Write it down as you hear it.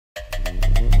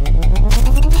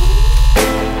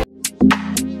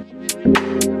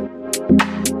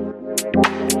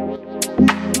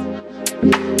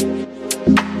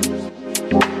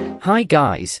Hi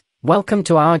guys, welcome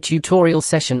to our tutorial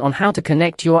session on how to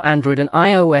connect your Android and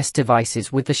iOS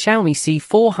devices with the Xiaomi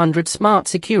C400 Smart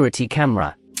Security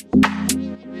Camera.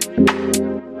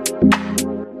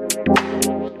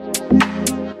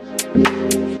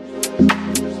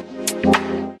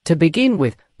 To begin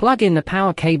with, plug in the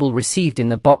power cable received in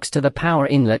the box to the power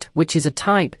inlet, which is a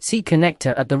Type-C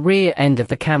connector at the rear end of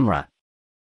the camera.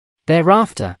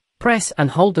 Thereafter, press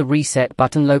and hold the reset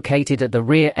button located at the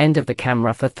rear end of the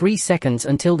camera for 3 seconds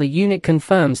until the unit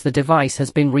confirms the device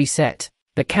has been reset.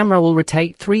 The camera will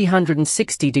rotate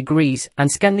 360 degrees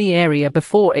and scan the area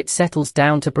before it settles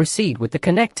down to proceed with the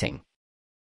connecting.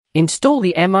 Install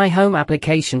the Mi Home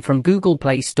application from Google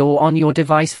Play Store on your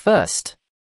device first.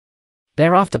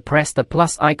 Thereafter press the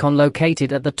plus icon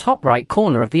located at the top right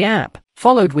corner of the app,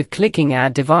 followed with clicking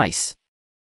Add Device.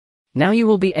 Now you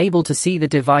will be able to see the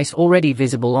device already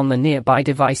visible on the nearby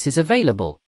devices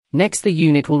available. Next, the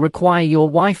unit will require your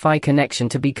Wi-Fi connection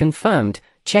to be confirmed.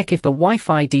 Check if the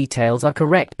Wi-Fi details are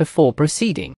correct before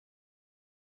proceeding.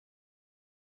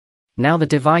 Now the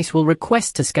device will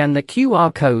request to scan the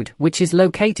QR code, which is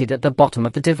located at the bottom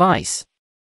of the device.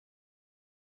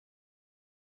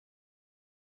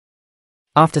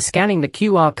 After scanning the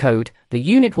QR code, the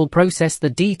unit will process the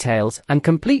details and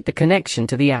complete the connection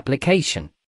to the application.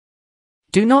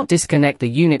 Do not disconnect the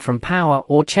unit from power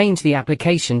or change the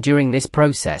application during this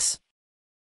process.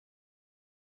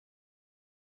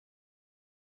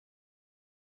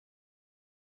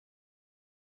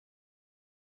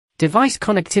 Device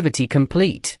connectivity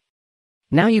complete.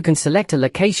 Now you can select a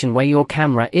location where your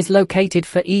camera is located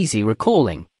for easy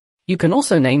recalling. You can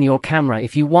also name your camera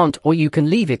if you want, or you can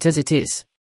leave it as it is.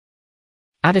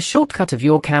 Add a shortcut of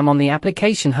your cam on the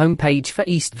application homepage for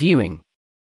easy viewing.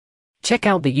 Check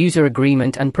out the user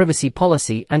agreement and privacy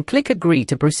policy and click Agree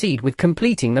to proceed with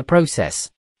completing the process.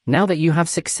 Now that you have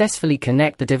successfully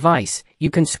connected the device,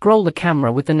 you can scroll the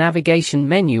camera with the navigation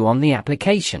menu on the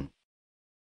application.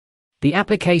 The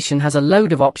application has a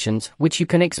load of options which you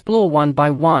can explore one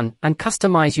by one and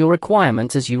customize your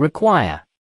requirements as you require.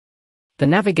 The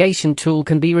navigation tool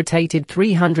can be rotated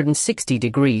 360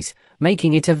 degrees,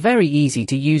 making it a very easy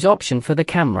to use option for the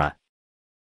camera.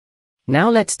 Now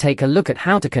let's take a look at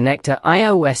how to connect an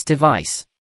iOS device.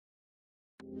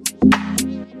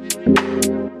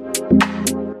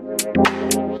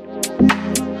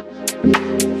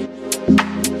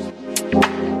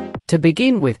 To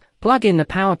begin with, plug in the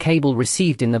power cable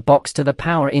received in the box to the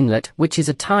power inlet, which is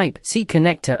a Type-C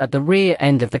connector at the rear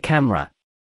end of the camera.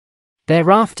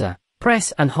 Thereafter,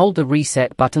 press and hold the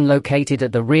reset button located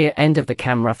at the rear end of the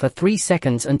camera for 3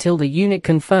 seconds until the unit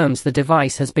confirms the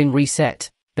device has been reset.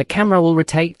 The camera will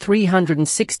rotate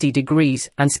 360 degrees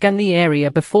and scan the area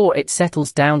before it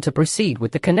settles down to proceed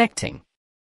with the connecting.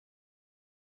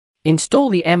 Install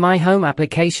the Mi Home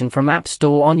application from App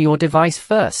Store on your device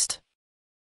first.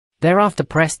 Thereafter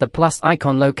press the plus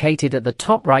icon located at the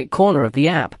top right corner of the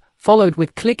app, followed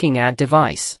with clicking Add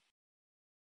Device.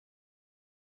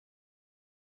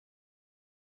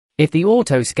 If the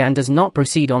auto scan does not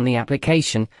proceed on the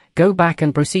application, go back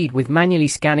and proceed with manually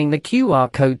scanning the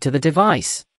QR code to the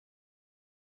device.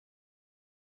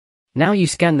 Now you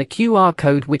scan the QR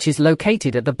code, which is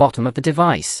located at the bottom of the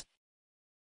device.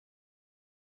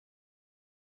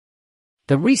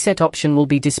 The reset option will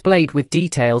be displayed with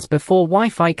details before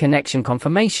Wi-Fi connection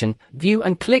confirmation. View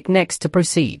and click Next to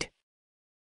proceed.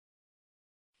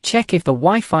 Check if the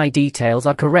Wi-Fi details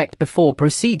are correct before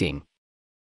proceeding.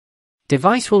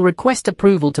 Device will request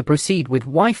approval to proceed with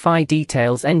Wi-Fi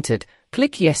details entered.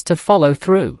 Click Yes to follow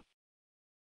through.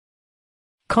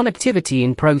 Connectivity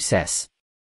in process.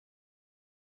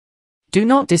 Do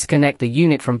not disconnect the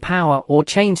unit from power or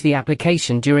change the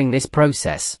application during this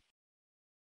process.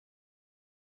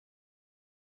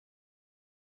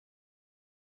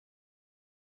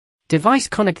 Device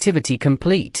connectivity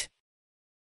complete.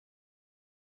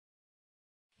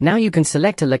 Now you can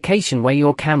select a location where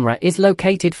your camera is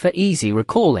located for easy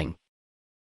recalling.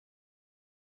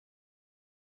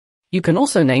 You can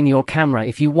also name your camera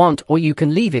if you want, or you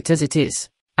can leave it as it is.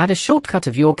 Add a shortcut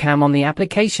of your cam on the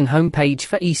application homepage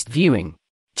for easy viewing.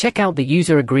 Check out the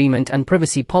user agreement and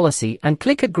privacy policy and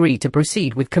click Agree to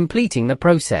proceed with completing the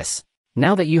process.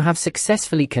 Now that you have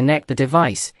successfully connected the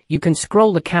device, you can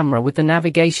scroll the camera with the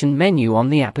navigation menu on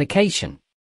the application.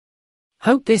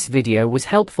 Hope this video was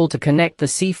helpful to connect the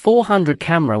C400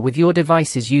 camera with your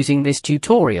devices using this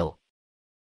tutorial.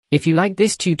 If you like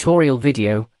this tutorial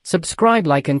video, subscribe,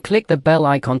 like and click the bell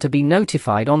icon to be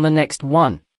notified on the next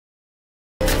one.